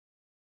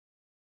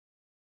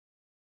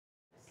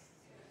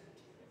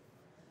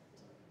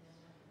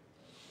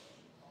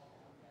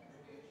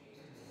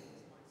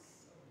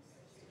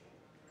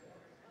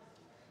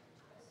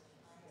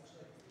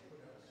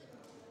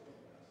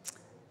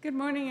Good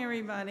morning,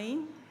 everybody.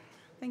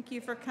 Thank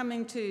you for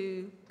coming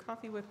to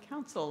Coffee with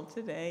Council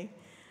today.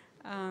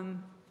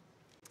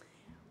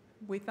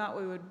 We thought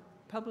we would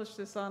publish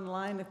this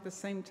online at the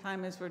same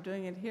time as we're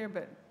doing it here,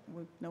 but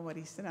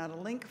nobody sent out a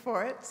link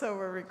for it, so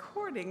we're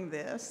recording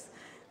this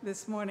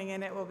morning,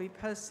 and it will be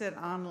posted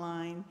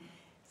online.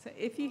 So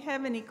if you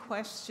have any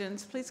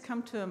questions, please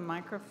come to a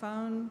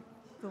microphone,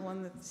 the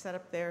one that's set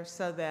up there,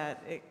 so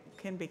that it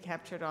can be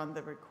captured on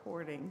the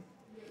recording.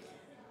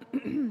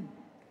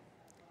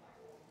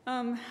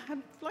 I'd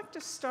like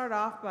to start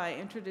off by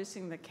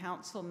introducing the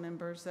council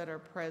members that are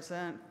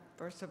present.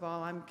 First of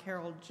all, I'm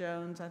Carol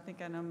Jones. I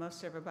think I know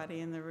most everybody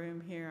in the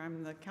room here.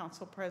 I'm the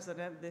council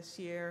president this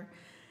year.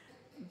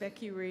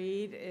 Becky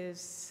Reed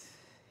is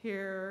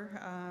here.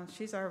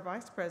 She's our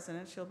vice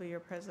president. She'll be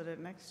your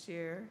president next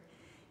year.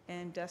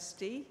 And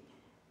Dusty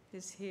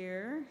is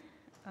here.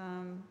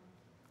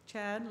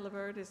 Chad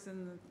Levert is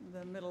in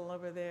the middle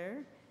over there.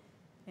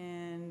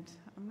 And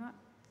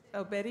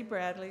Betty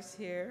Bradley's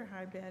here.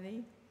 Hi,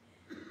 Betty.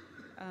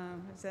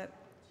 Is that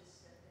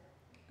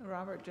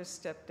Robert just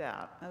stepped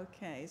out?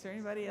 Okay. Is there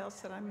anybody else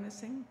that I'm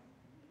missing?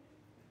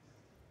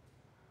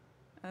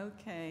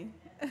 Okay.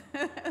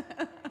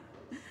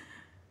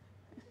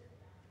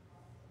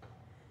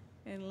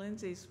 And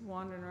Lindsay's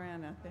wandering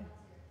around out there.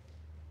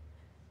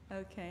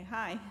 Okay.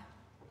 Hi.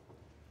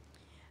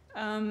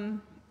 I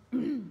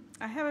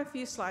have a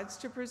few slides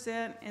to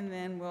present, and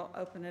then we'll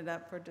open it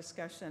up for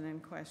discussion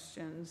and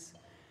questions.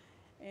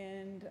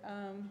 And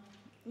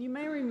you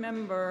may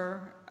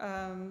remember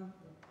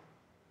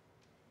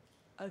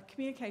a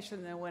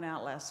communication that went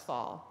out last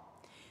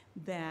fall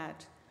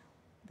that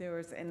there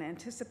was an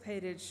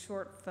anticipated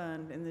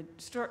shortcoming in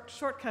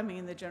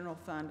the general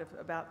fund of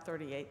about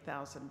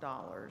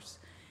 $38,000.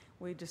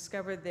 We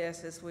discovered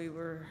this as we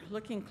were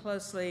looking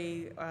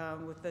closely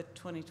with the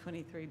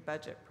 2023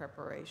 budget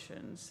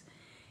preparations.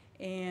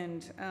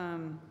 And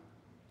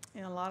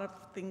a lot of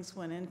things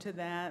went into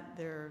that.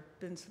 There have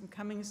been some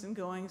comings and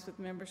goings with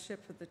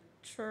membership of the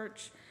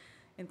church.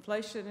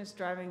 Inflation is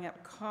driving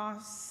up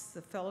costs.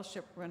 The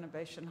fellowship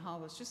renovation hall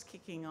was just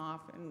kicking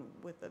off and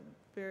with a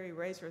very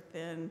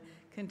razor-thin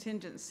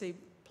contingency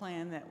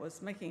plan that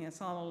was making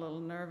us all a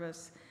little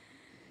nervous.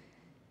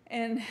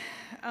 And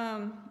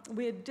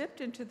we had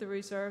dipped into the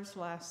reserves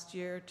last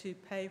year to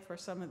pay for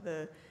some of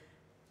the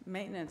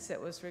maintenance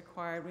that was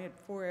required. We had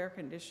 4 air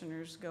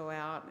conditioners go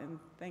out, and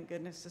thank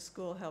goodness the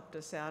school helped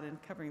us out in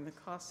covering the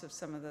cost of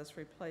some of those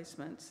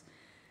replacements.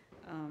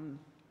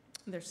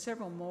 There's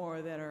several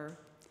more that are,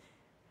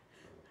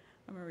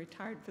 I'm a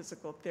retired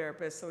physical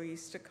therapist, so we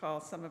used to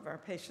call some of our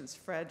patients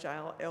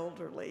fragile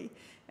elderly,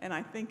 and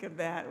I think of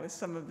that with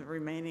some of the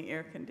remaining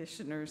air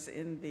conditioners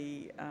in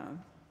the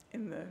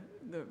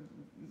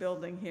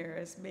building here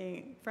as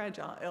being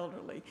fragile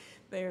elderly.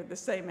 They are the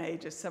same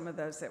age as some of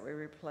those that we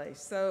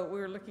replaced. So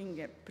we're looking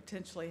at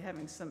potentially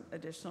having some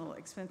additional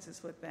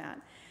expenses with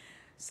that.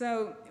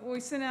 So we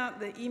sent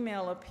out the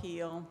email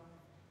appeal,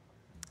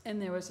 and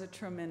there was a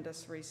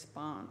tremendous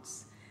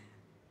response.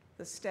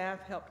 The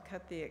staff helped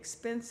cut the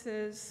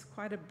expenses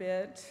quite a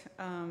bit.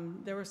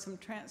 There were some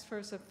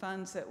transfers of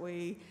funds that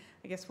I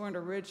guess weren't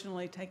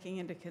originally taking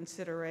into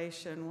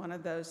consideration, one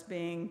of those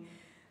being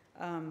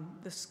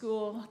the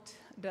school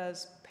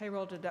does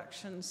payroll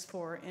deductions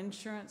for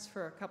insurance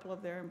for a couple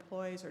of their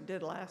employees, or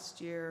did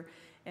last year,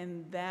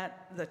 and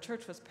that the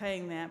church was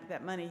paying that, but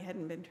that money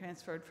hadn't been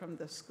transferred from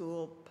the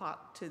school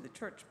pot to the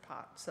church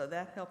pot, so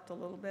that helped a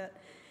little bit.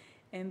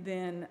 And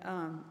then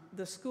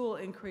the school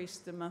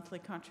increased the monthly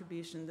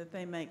contribution that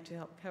they make to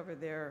help cover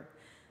their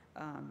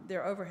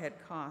overhead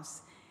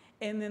costs.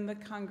 And then the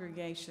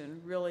congregation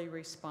really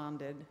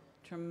responded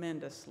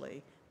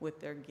tremendously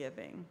with their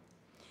giving.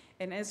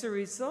 And as a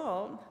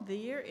result, the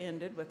year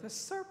ended with a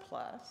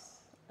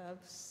surplus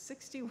of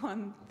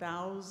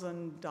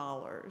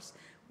 $61,000,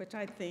 which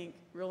I think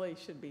really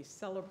should be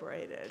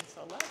celebrated.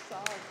 So let's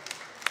all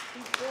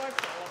be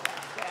joyful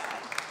about that.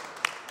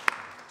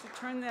 To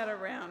turn that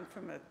around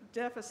from a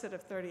deficit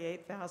of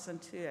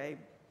 $38,000 to a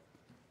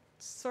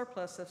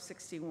surplus of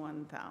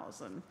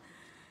 $61,000.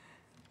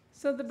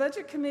 So the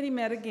budget committee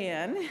met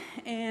again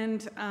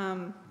and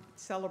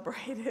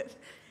celebrated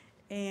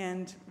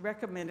and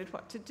recommended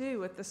what to do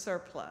with the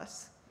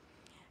surplus.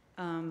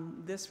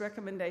 This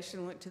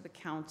recommendation went to the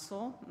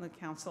council, and the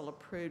council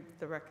approved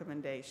the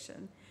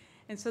recommendation.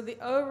 And so the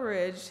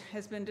overage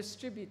has been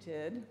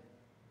distributed,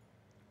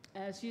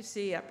 as you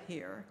see up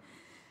here.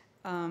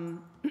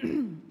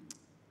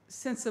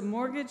 Since the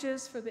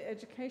mortgages for the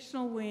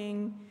educational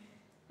wing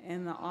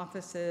and the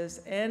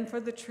offices and for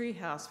the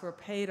treehouse were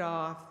paid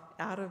off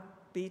out of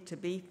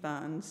B2B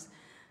funds,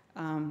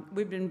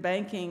 we've been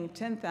banking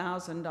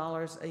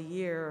 $10,000 a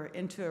year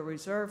into a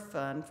reserve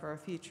fund for a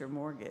future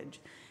mortgage.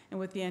 And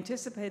with the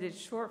anticipated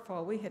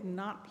shortfall, we had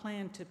not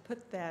planned to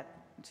put that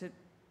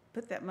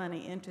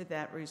money into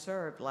that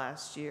reserve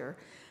last year,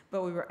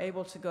 but we were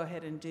able to go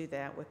ahead and do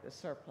that with the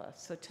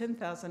surplus. So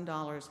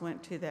 $10,000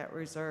 went to that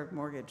reserve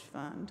mortgage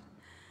fund.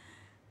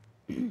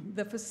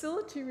 The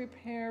Facility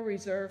Repair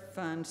Reserve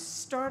Fund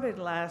started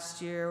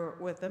last year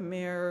with a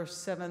mere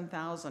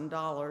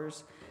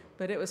 $7,000,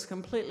 but it was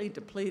completely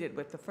depleted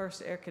with the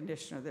first air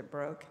conditioner that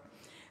broke.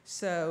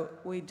 So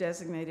we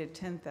designated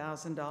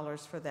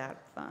 $10,000 for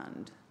that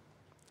fund.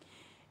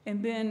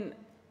 And then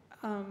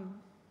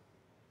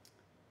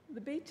the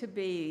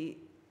B2B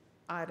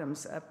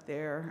items up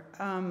there,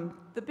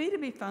 the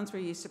B2B funds were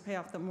used to pay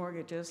off the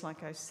mortgages,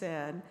 like I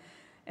said.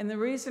 And the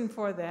reason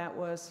for that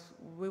was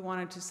we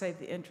wanted to save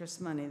the interest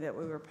money that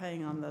we were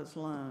paying on those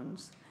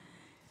loans.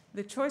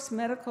 The Choice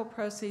Medical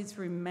proceeds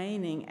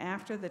remaining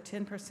after the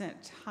 10%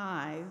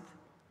 tithe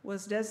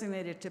was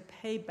designated to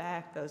pay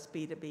back those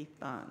B2B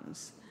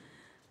funds.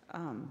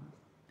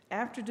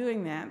 After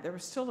doing that, there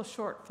was still a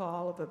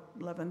shortfall of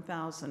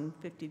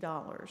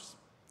 $11,050.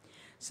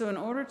 So in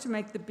order to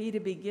make the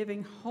B2B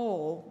giving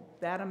whole,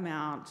 that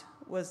amount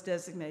was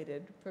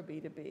designated for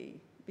B2B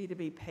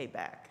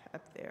payback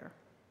up there.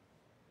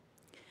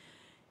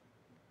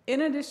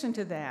 In addition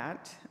to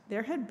that,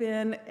 there had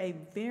been a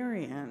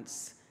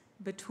variance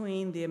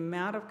between the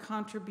amount of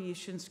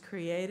contributions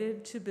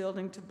created to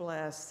Building to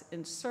Bless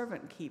in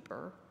Servant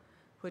Keeper,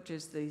 which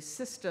is the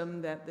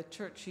system that the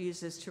church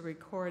uses to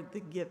record the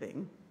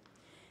giving,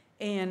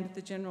 and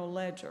the general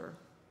ledger.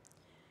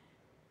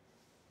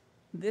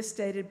 This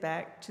dated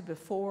back to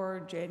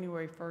before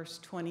January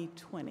 1st,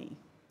 2020.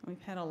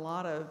 We've had a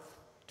lot of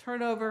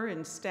turnover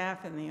in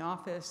staff in the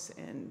office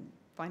and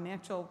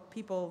financial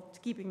people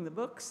keeping the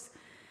books.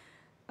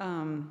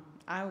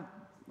 I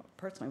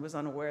personally was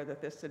unaware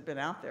that this had been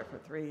out there for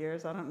 3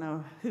 years. I don't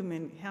know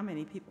how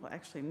many people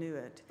actually knew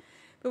it.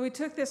 But we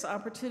took this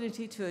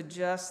opportunity to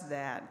adjust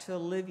that, to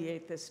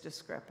alleviate this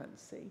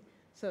discrepancy.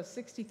 So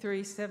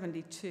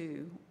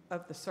 6372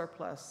 of the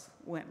surplus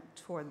went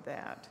toward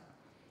that.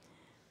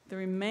 The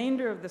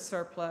remainder of the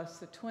surplus,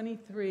 the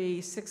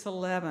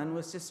 23,611,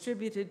 was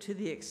distributed to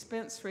the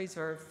expense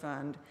reserve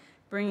fund,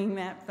 bringing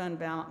that fund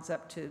balance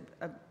up to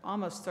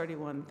almost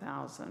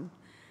 31,000.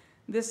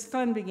 This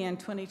fund began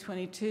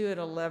 2022 at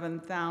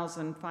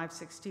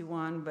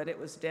 11,561, but it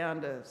was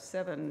down to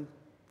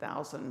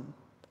 7,000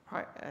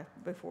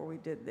 before we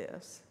did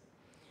this.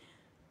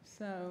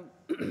 So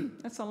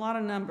that's a lot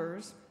of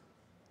numbers.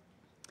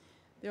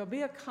 There'll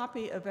be a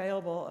copy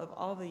available of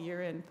all the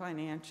year-end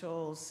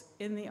financials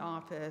in the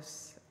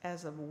office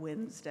as of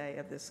Wednesday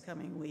of this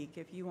coming week.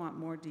 If you want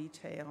more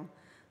detail,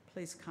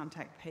 please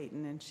contact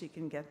Peyton and she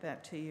can get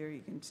that to you, or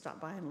you can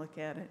stop by and look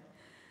at it.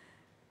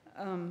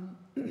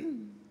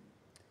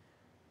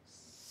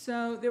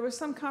 So there was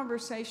some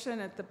conversation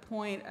at the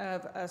point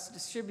of us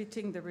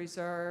distributing the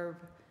reserve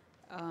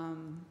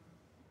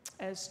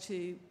as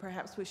to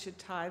perhaps we should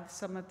tithe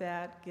some of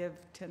that, give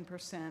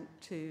 10%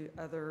 to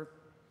other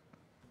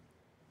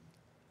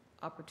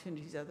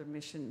opportunities, other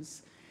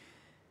missions.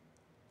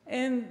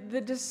 And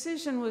the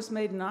decision was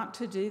made not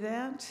to do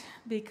that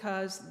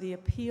because the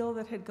appeal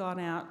that had gone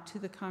out to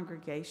the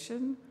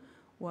congregation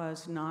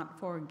was not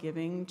for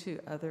giving to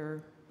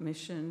other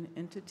mission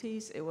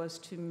entities. It was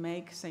to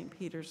make St.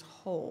 Peter's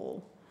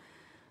whole.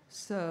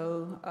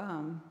 So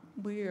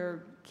we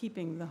are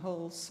keeping the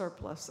whole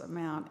surplus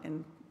amount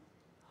and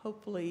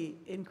hopefully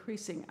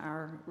increasing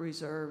our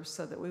reserves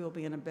so that we will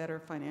be in a better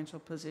financial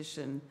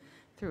position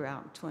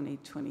throughout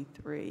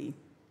 2023.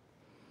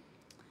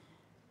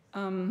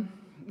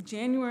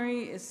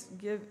 January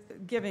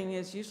giving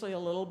is usually a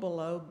little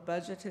below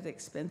budgeted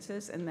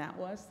expenses, and that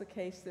was the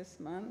case this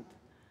month.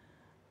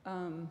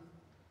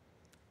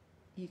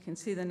 You can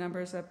see the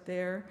numbers up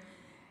there.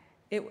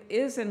 It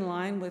is in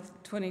line with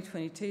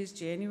 2022's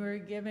January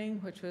giving,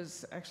 which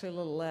was actually a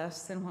little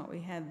less than what we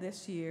had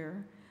this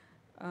year.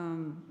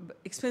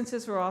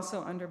 Expenses were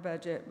also under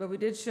budget, but we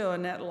did show a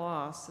net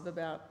loss of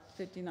about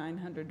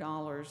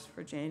 $5,900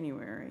 for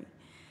January.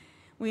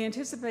 We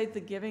anticipate the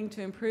giving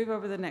to improve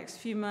over the next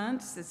few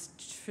months. It's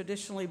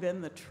traditionally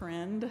been the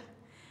trend.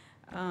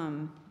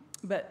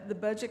 But the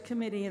Budget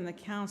Committee and the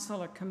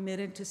Council are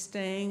committed to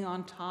staying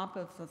on top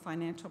of the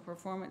financial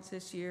performance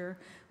this year.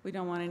 We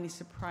don't want any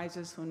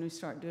surprises when we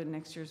start doing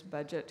next year's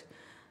budget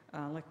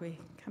like we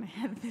kind of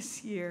had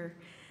this year.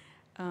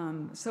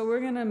 So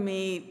we're going to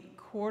meet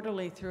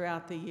quarterly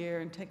throughout the year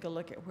and take a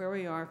look at where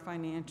we are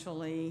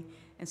financially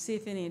and see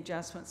if any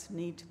adjustments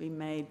need to be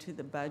made to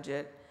the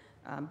budget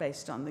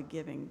based on the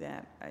giving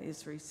that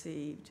is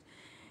received.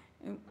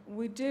 And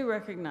we do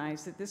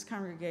recognize that this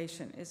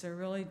congregation is a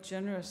really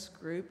generous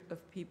group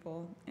of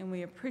people, and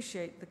we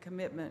appreciate the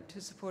commitment to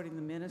supporting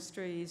the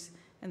ministries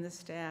and the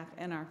staff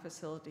and our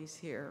facilities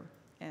here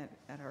at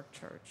our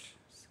church.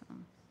 So,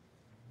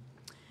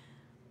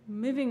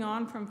 moving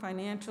on from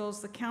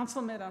financials, the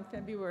council met on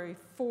February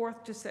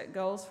 4th to set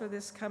goals for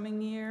this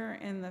coming year,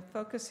 and the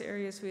focus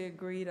areas we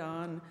agreed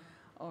on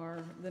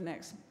are the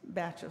next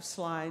batch of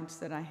slides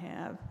that I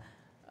have.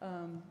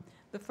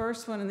 The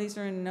first one, and these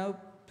are in no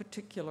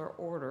particular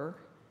order,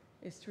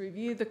 is to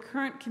review the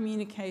current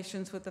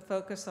communications with the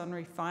focus on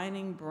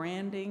refining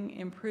branding,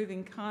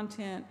 improving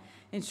content,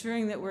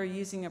 ensuring that we're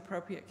using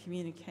appropriate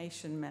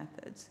communication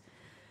methods.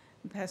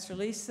 Pastor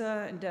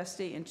Lisa and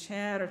Dusty and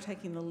Chad are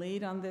taking the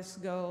lead on this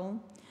goal.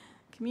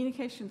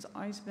 Communication's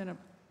always been a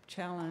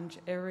challenge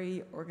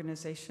every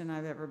organization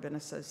I've ever been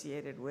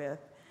associated with.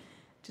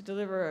 To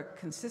deliver a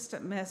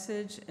consistent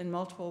message in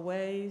multiple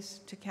ways,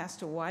 to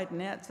cast a wide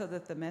net so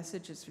that the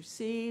message is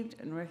received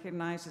and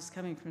recognized as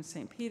coming from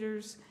St.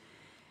 Peter's.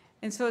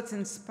 And so it's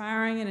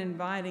inspiring and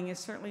inviting is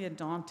certainly a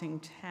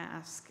daunting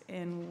task,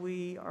 and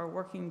we are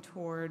working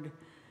toward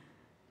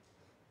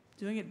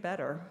doing it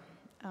better.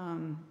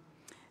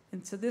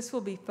 And so this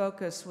will be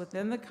focused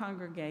within the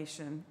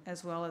congregation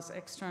as well as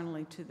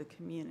externally to the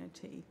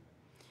community.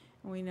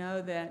 And we know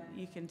that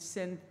you can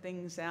send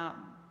things out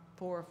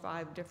 4 or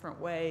 5 different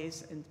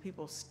ways and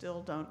people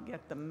still don't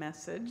get the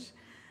message.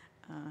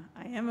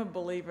 I am a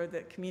believer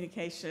that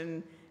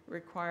communication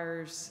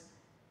requires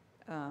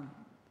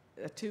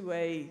a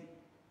two-way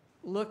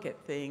look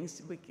at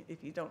things.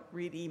 If you don't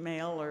read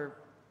email or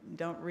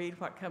don't read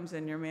what comes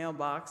in your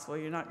mailbox, well,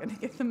 you're not going to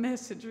get the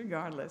message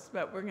regardless.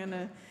 But we're going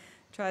to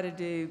try to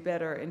do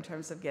better in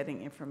terms of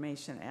getting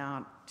information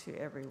out to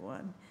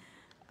everyone.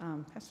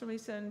 Pastor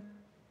Lisa and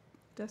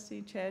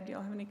Dusty, Chad, do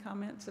y'all have any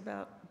comments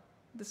about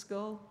this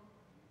goal?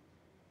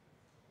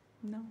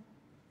 No?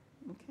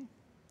 Okay.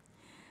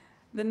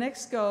 The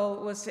next goal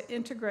was to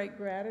integrate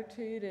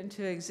gratitude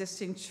into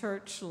existing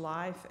church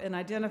life and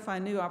identify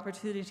new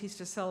opportunities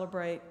to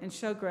celebrate and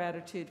show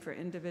gratitude for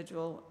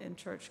individual and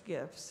church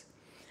gifts.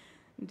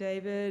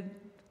 David,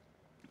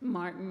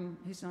 Martin,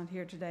 who's not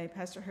here today,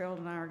 Pastor Harold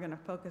and I are going to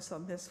focus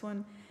on this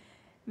one.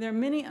 There are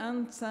many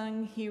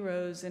unsung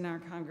heroes in our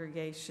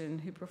congregation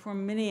who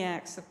perform many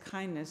acts of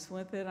kindness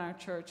within our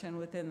church and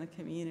within the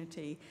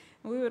community.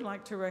 And we would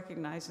like to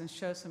recognize and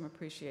show some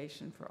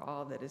appreciation for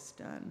all that is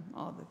done,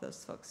 all that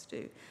those folks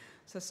do.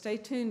 So stay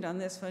tuned on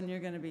this one. You're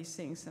going to be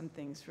seeing some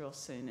things real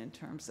soon in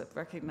terms of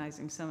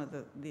recognizing some of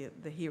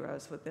the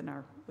heroes within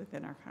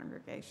our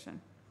congregation.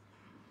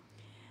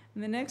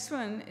 And the next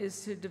one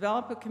is to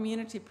develop a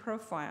community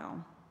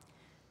profile,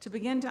 to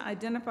begin to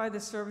identify the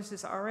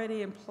services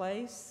already in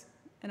place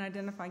and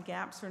identify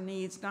gaps or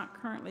needs not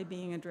currently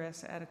being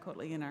addressed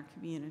adequately in our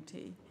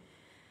community.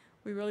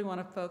 We really want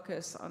to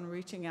focus on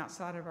reaching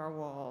outside of our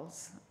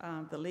walls.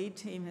 The lead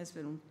team has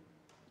been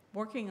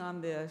working on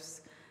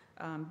this.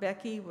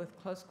 Becky, with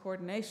close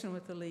coordination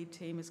with the lead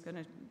team, is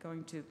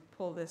going to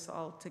pull this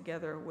all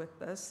together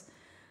with us.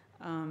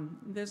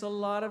 There's a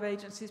lot of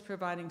agencies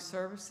providing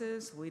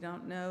services. We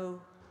don't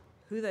know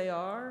who they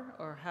are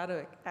or how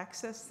to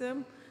access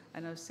them.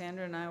 I know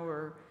Sandra and I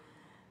were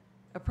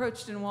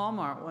approached in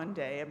Walmart one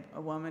day.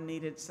 A woman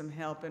needed some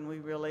help, and we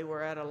really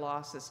were at a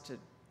loss as to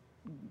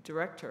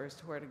direct her as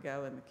to where to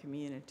go in the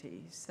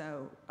community.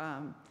 So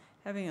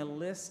having a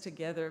list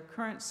together,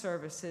 current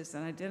services,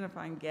 and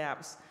identifying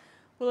gaps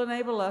will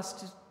enable us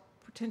to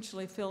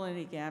potentially fill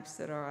any gaps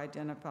that are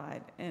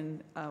identified,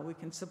 and we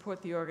can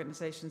support the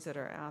organizations that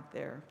are out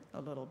there a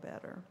little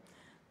better.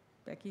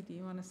 Becky, do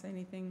you want to say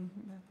anything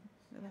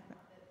about that?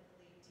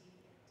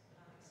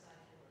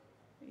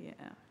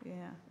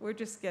 Yeah. We're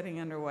just getting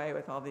underway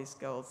with all these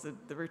goals.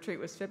 The retreat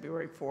was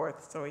February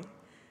 4th, so we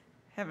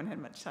haven't had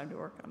much time to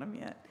work on them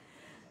yet.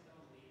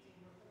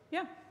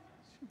 Yeah.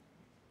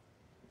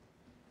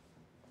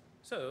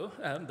 So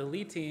the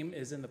lead team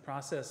is in the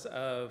process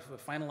of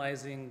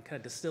finalizing, kind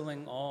of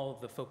distilling all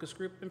the focus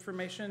group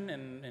information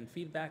and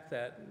feedback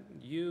that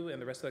you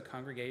and the rest of the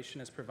congregation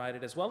has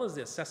provided, as well as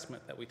the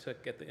assessment that we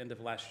took at the end of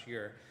last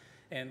year.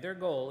 And their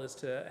goal is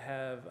to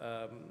have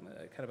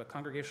kind of a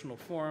congregational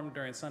forum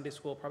during Sunday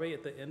school, probably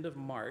at the end of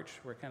March.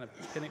 We're kind of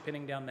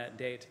pinning down that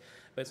date.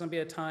 But it's going to be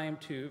a time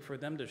for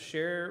them to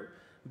share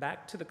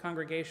back to the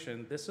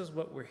congregation, this is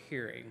what we're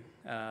hearing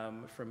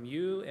from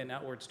you and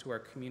outwards to our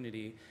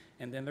community.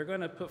 And then they're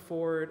going to put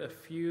forward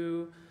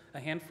a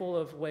handful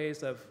of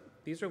ways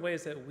these are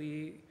ways that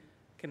we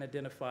can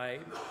identify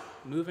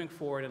moving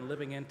forward and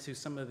living into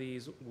some of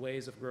these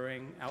ways of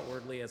growing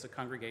outwardly as a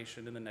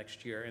congregation in the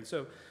next year. And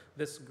so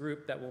this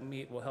group that we'll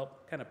meet will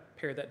help kind of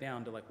pare that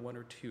down to like 1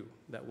 or 2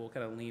 that we'll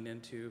kind of lean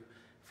into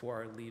for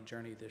our lead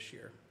journey this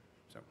year.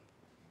 So.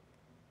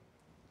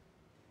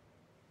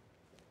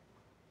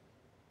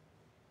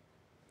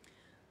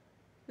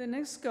 The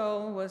next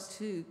goal was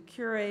to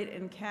curate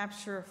and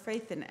capture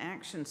faith in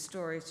action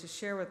stories to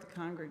share with the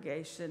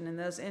congregation and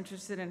those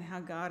interested in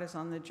how God is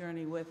on the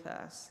journey with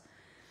us.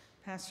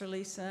 Pastor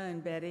Lisa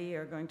and Betty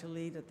are going to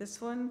lead at this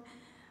one.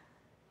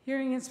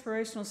 Hearing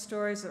inspirational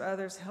stories of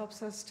others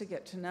helps us to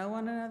get to know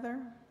one another,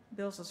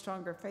 builds a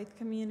stronger faith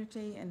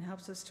community, and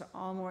helps us to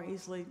all more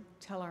easily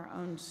tell our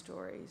own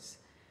stories.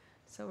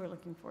 So we're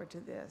looking forward to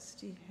this.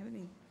 Do you have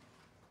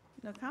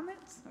no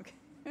comments?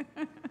 Okay.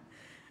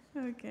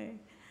 Okay.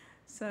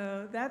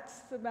 So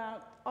that's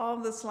about all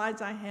the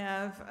slides I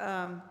have.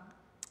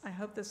 I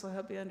hope this will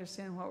help you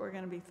understand what we're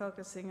going to be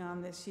focusing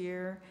on this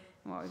year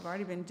and what we've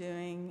already been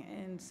doing.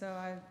 And so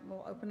I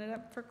will open it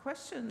up for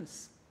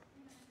questions.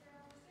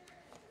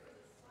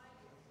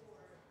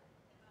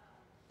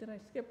 Did I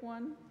skip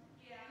one?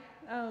 Yeah.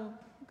 Oh,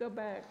 go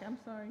back. I'm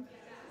sorry.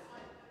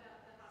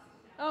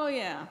 Oh,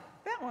 yeah,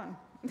 that one.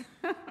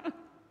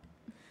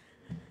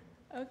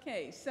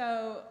 Okay,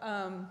 so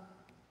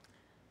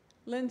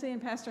Lindsay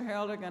and Pastor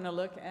Harold are going to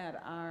look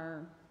at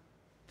our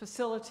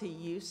facility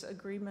use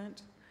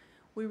agreement.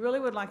 We really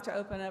would like to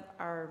open up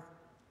our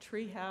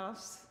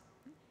treehouse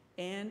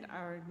and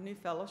our new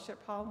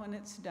fellowship hall when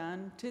it's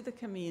done to the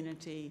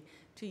community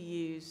to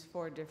use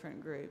for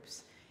different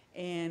groups.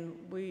 And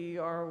we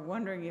are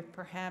wondering if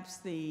perhaps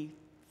the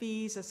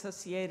fees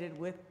associated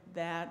with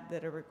that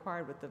are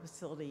required with the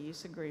facility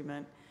use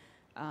agreement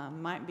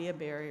might be a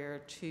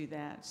barrier to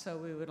that. So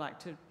we would like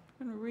to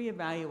kind of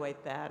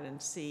reevaluate that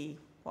and see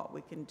what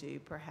we can do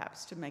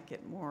perhaps to make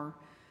it more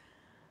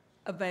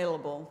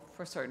available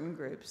for certain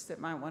groups that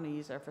might want to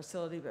use our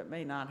facility but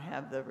may not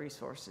have the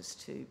resources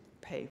to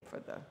pay for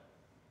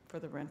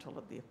the rental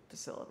of the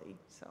facility.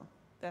 So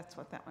that's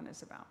what that one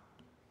is about.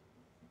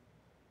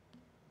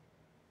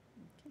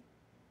 Okay.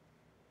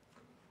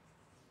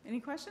 Any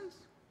questions?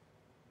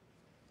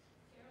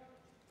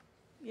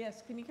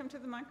 Yes, can you come to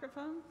the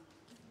microphone?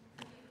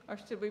 Or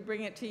should we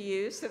bring it to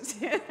you? Since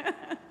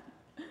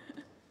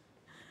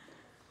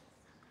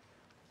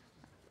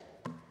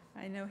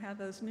I know how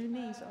those new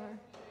knees are.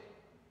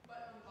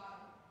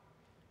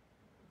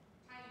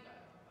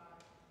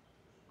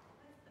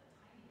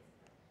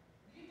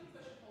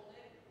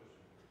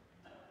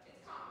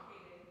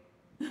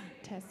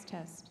 Test,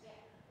 test.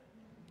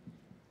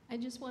 I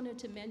just wanted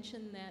to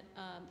mention that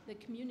the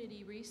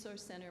Community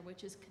Resource Center,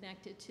 which is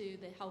connected to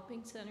the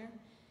Helping Center,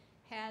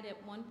 had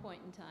at one point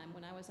in time,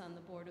 when I was on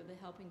the board of the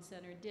Helping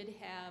Center, did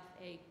have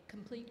a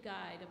complete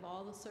guide of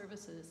all the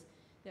services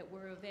that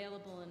were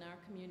available in our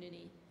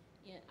community,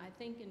 I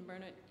think in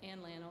Burnett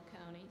and Llano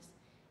counties.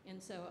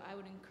 And so I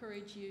would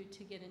encourage you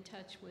to get in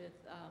touch with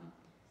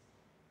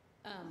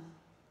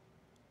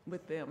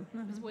them.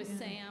 with Yeah.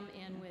 Sam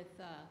and with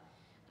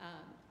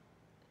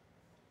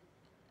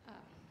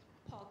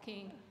Paul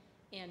King,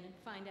 and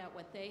find out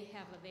what they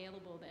have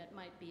available that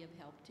might be of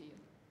help to you.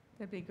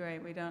 That'd be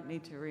great. We don't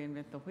need to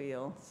reinvent the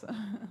wheel, so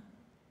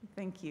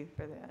thank you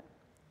for that.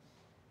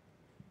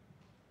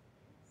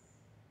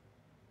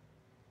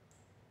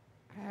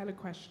 I had a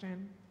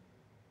question,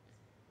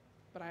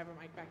 but I have a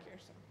mic back here,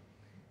 so.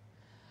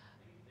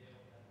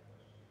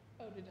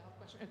 Oh, did Dale have a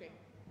question? Okay.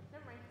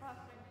 Never mind. I'll ask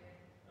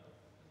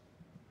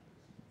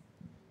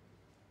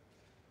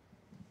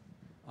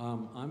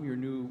mine. I'm your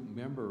new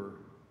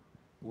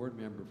board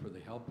member for the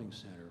Helping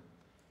Center,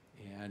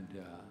 and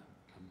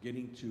I'm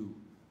getting to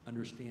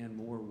understand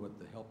more what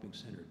the Helping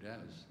Center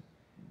does.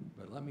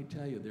 But let me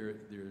tell you,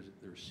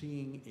 they're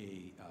seeing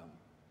a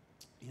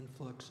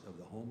influx of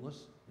the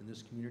homeless in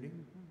this community,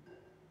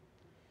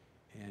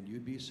 and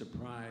you'd be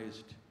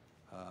surprised.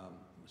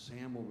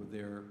 Sam over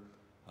there,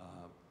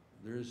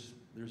 there's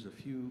a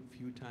few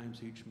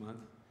times each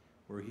month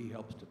where he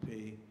helps to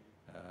pay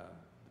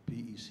the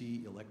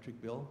PEC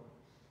electric bill.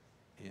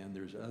 And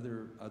there's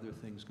other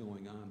things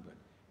going on, but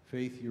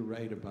Faith, you're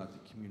right about the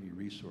Community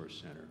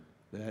Resource Center.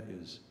 That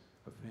is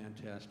a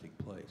fantastic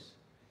place.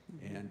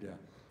 And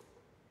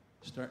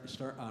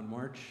start on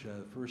March,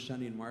 first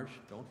Sunday in March.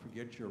 Don't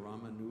forget your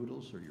ramen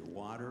noodles or your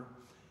water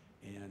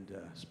and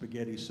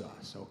spaghetti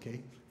sauce,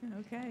 okay?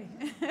 Okay.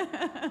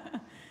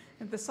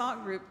 The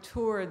SALT group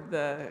toured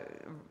the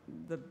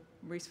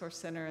Resource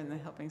Center and the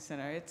Helping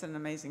Center. It's an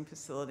amazing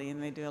facility,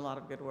 and they do a lot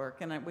of good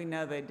work. And we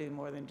know they do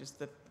more than just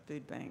the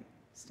food bank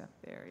stuff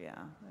there. Yeah,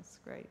 that's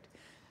great.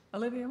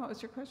 Olivia, what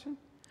was your question?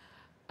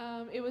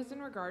 It was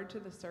in regard to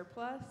the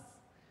surplus.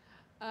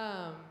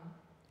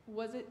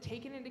 Was it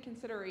taken into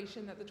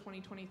consideration that the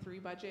 2023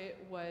 budget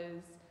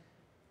was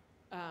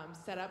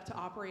set up to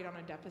operate on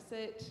a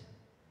deficit?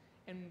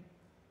 And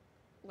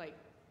like,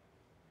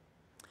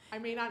 I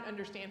may not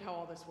understand how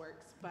all this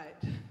works,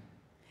 but.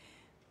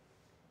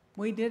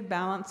 We did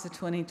balance the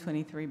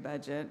 2023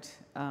 budget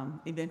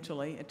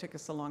eventually. It took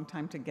us a long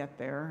time to get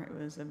there. It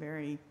was a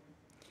very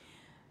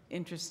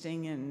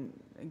interesting and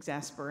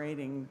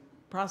exasperating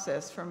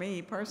process for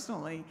me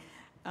personally.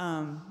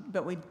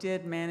 But we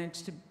did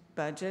manage to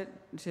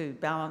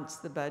balance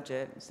the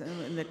budget. So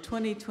in the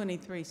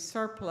 2023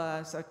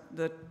 surplus,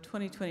 the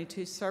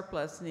 2022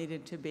 surplus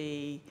needed to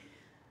be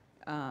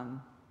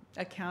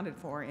accounted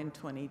for in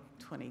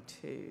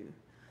 2022,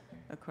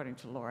 according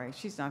to Lori.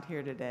 She's not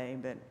here today,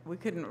 but we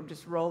couldn't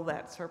just roll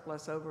that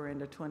surplus over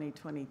into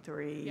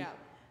 2023. Yeah,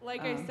 like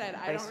I said,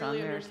 I don't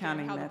really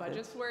understand how the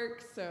budgets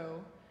work,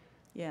 so.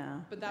 Yeah.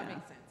 But that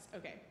makes sense.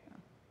 Okay.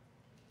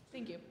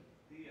 Thank you.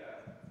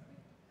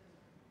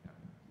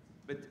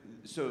 But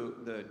so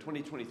the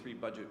 2023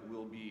 budget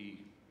will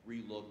be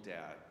relooked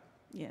at.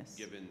 Yes.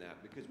 Given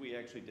that, because we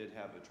actually did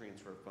have a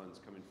transfer of funds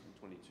coming from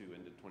 22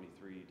 into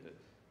 23 to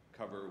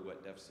cover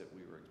what deficit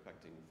we were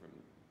expecting from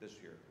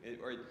this year.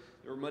 Or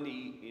there were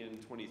money in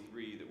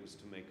 23 that was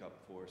to make up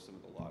for some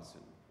of the loss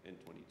in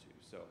 22.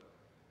 So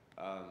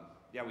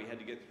yeah, we had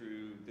to get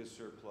through this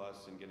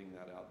surplus and getting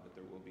that out, but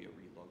there will be a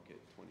relook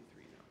at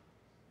 23 now.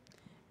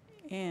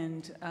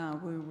 And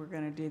we were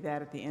going to do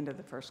that at the end of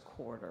the first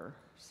quarter,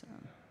 so,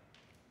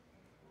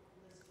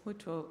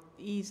 which will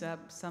ease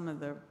up some of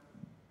the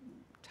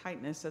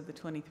tightness of the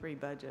 23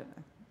 budget,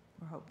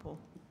 we're hopeful.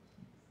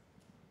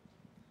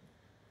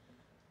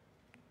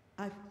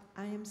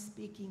 I am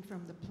speaking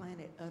from the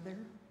planet Other.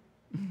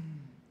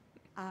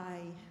 I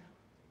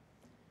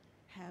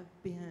have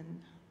been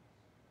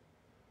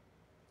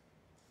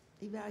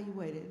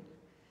evaluated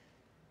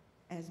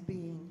as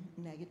being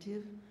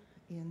negative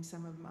in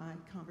some of my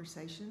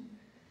conversation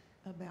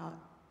about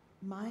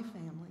my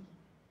family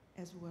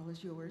as well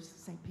as yours,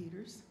 St.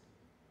 Peter's.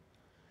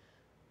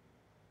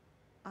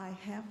 I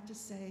have to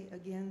say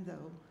again,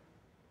 though,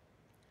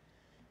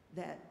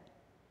 that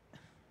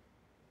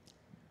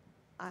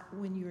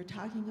when you were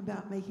talking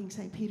about making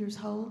St. Peter's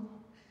whole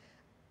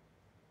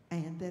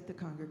and that the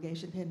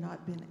congregation had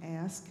not been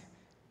asked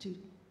to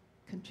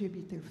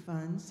contribute their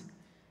funds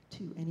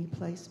to any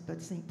place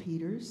but St.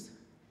 Peter's,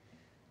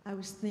 I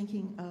was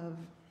thinking of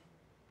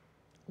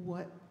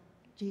what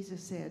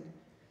Jesus said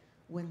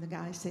when the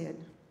guy said,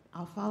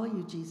 "I'll follow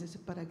you, Jesus,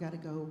 but I got to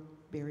go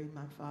bury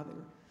my father.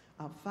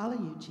 I'll follow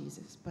you,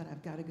 Jesus, but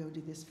I've got to go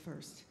do this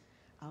first.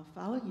 I'll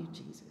follow you,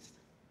 Jesus,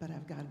 but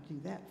I've got to do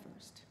that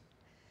first."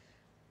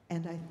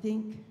 And I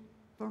think,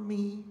 for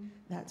me,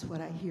 that's what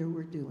I hear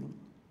we're doing.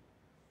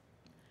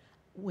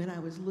 When I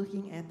was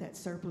looking at that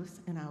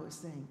surplus and I was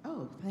saying,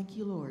 "Oh, thank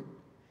you, Lord."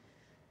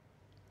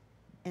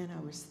 And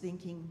I was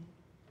thinking,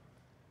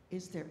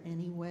 is there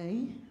any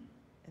way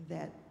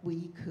that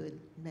we could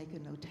make a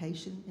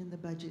notation in the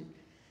budget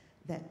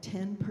that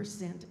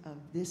 10% of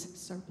this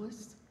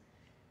surplus,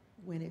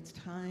 when it's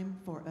time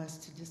for us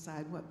to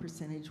decide what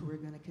percentage we're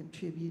going to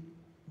contribute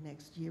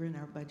next year in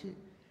our budget,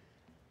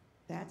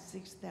 that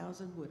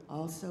 $6,000 would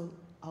also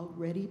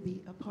already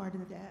be a part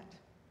of that?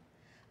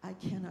 I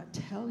cannot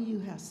tell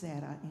you how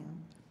sad I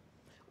am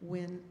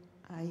when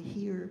I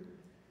hear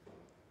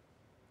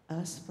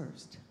us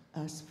first,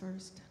 us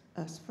first,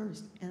 us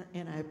first.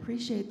 And I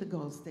appreciate the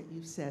goals that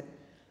you've set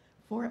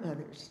for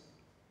others.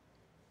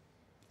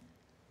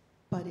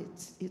 But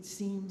it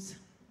seems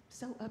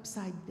so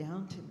upside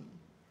down to me.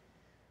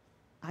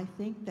 I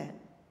think that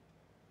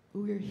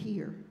we're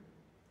here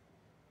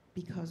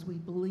because we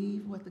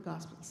believe what the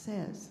gospel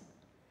says.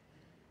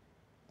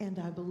 And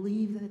I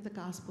believe that the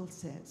gospel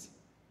says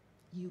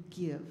you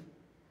give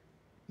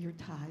your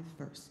tithe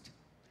first.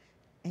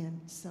 And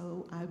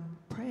so I'm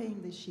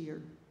praying this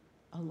year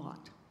a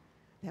lot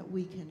that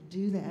we can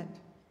do that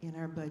in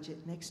our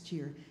budget next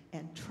year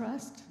and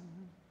trust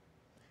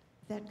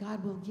that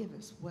God will give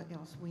us what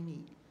else we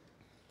need.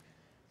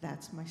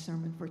 That's my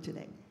sermon for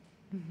today.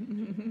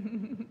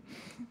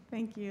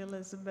 Thank you,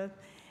 Elizabeth.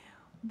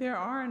 There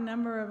are a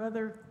number of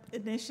other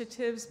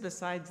initiatives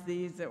besides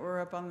these that were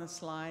up on the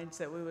slides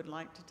that we would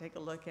like to take a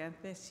look at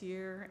this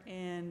year,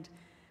 and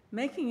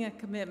making a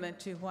commitment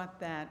to what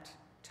that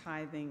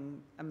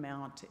tithing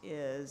amount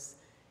is,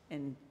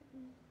 and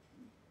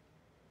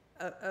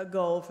a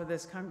goal for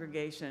this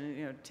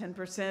congregation.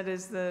 10%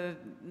 is the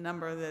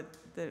number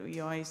that we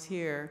always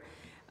hear,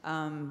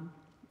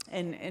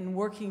 and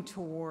working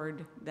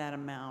toward that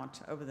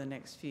amount over the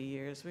next few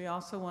years. We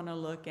also want to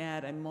look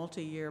at a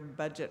multi-year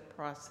budget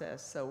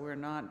process, so we're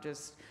not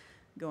just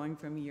going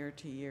from year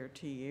to year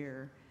to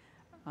year.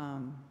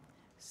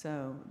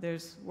 So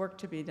there's work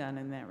to be done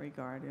in that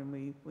regard, and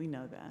we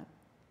know that.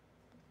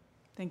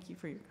 Thank you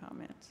for your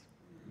comments.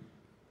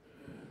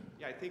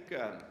 Yeah, I think,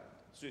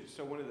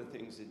 so one of the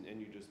things, and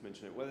you just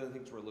mentioned it, one of the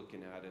things we're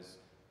looking at is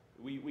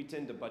we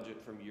tend to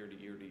budget from year to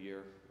year to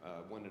year,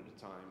 one at a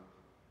time.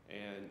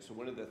 And so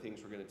one of the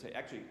things we're going to take,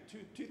 actually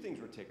two things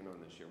we're taking on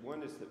this year.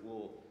 One is that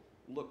we'll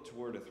look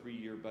toward a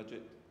 3-year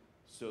budget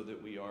so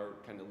that we are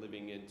kind of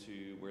living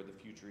into where the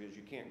future is.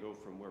 You can't go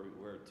from where we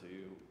were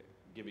to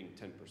giving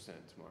 10%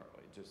 tomorrow.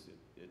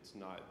 It's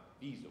not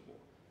feasible.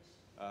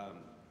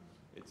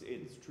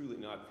 It's truly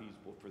not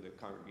feasible for the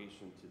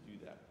congregation to do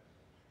that.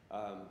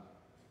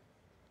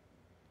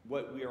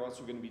 What we are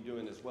also going to be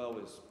doing as well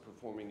is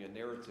performing a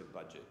narrative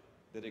budget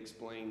that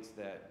explains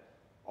that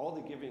all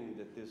the giving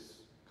that this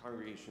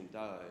congregation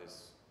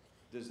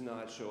does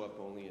not show up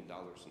only in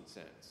dollars and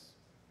cents.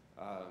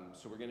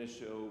 So we're going to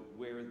show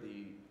where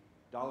the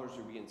dollars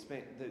are being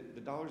spent.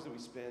 The dollars that we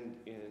spend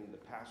in the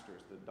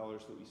pastors, the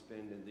dollars that we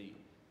spend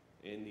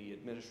in the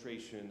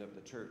administration of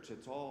the church,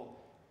 it's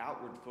all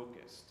outward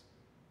focused.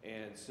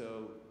 And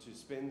so to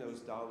spend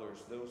those dollars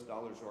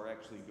are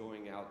actually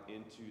going out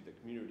into the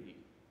community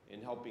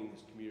and helping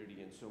this community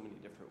in so many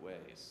different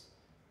ways.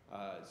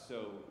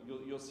 So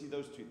you'll see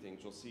those two things.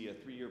 You'll see a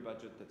 3-year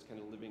budget that's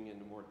kind of living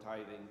into more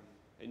tithing,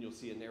 and you'll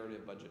see a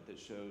narrative budget that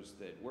shows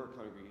that we're a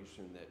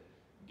congregation that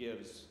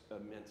gives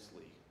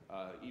immensely,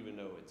 even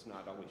though it's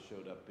not always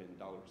showed up in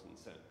dollars and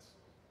cents.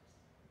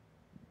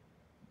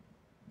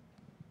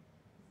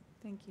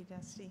 Thank you,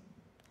 Dusty.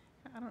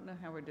 I don't know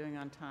how we're doing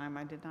on time.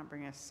 I did not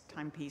bring a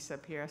timepiece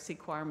up here. I see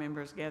choir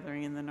members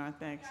gathering in the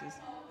North Axis.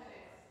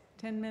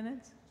 10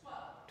 minutes?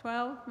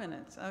 12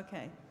 minutes,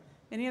 okay.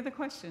 Any other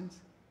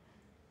questions?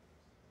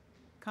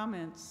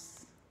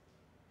 Comments?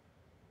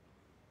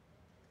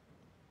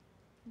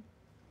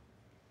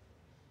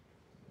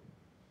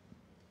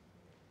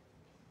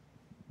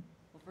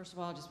 Well, first of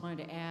all, I just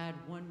wanted to add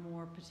one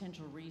more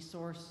potential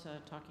resource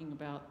talking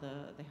about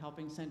the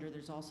Helping Center.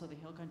 There's also the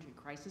Hill Country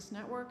Crisis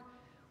Network,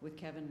 with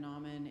Kevin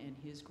Nauman and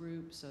his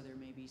group, so there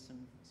may be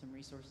some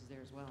resources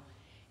there as well.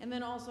 And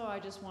then also, I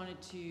just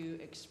wanted to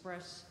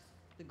express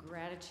the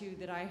gratitude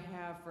that I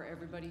have for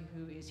everybody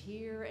who is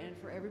here and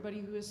for everybody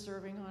who is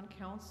serving on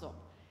council.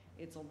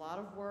 It's a lot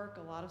of work,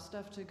 a lot of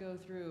stuff to go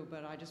through,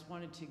 but I just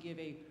wanted to give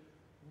a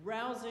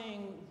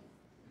rousing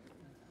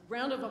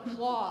round of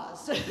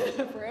applause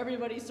for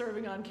everybody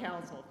serving on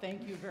council.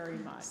 Thank you very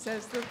much.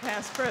 Says the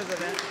past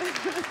president.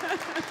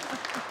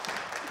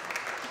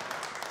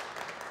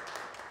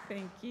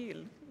 Thank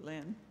you,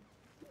 Lynn.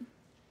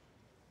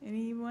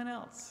 Anyone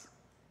else?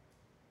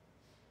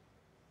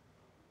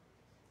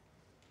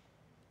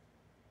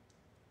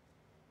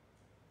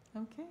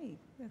 Okay,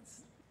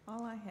 that's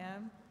all I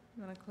have.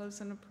 You want to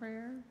close in a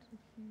prayer?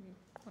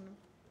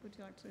 Would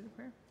you like to do the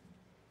prayer?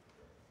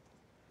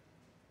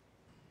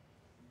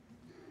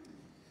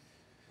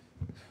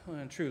 Well,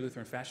 in true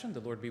Lutheran fashion, the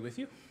Lord be with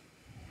you.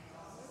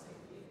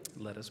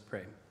 Let us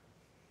pray.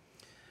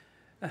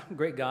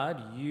 Great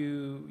God,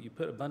 you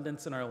put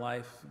abundance in our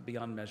life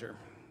beyond measure,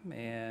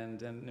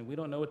 and we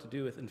don't know what to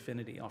do with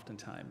infinity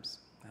oftentimes.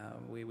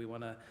 We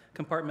want to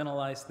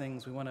compartmentalize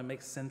things, we want to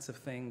make sense of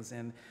things,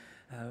 and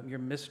your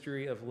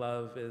mystery of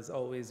love is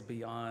always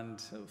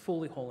beyond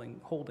fully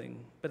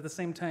holding. But at the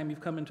same time,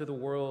 you've come into the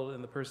world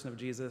in the person of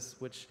Jesus,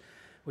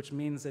 which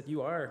means that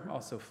you are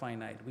also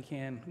finite. We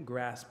can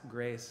grasp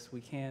grace.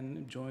 We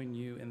can join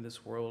you in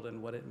this world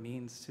and what it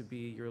means to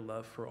be your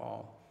love for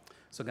all.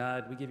 So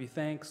God, we give you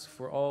thanks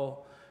for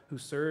all who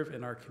serve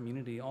in our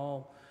community,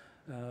 all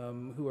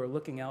who are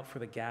looking out for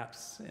the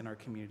gaps in our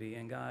community.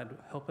 And God,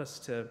 help us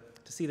to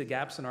see the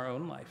gaps in our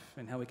own life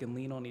and how we can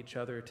lean on each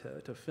other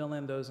to fill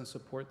in those and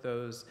support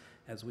those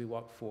as we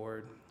walk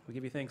forward. We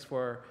give you thanks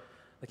for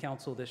the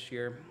council this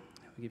year.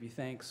 We give you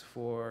thanks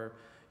for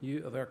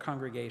you, of our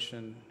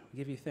congregation. We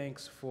give you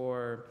thanks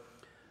for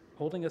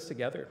holding us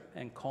together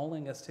and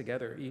calling us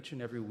together each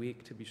and every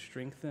week to be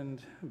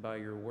strengthened by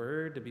your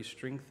word, to be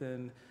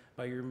strengthened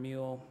by your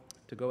meal,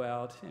 to go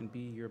out and be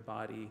your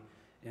body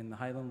in the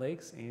Highland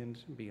Lakes and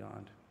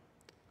beyond.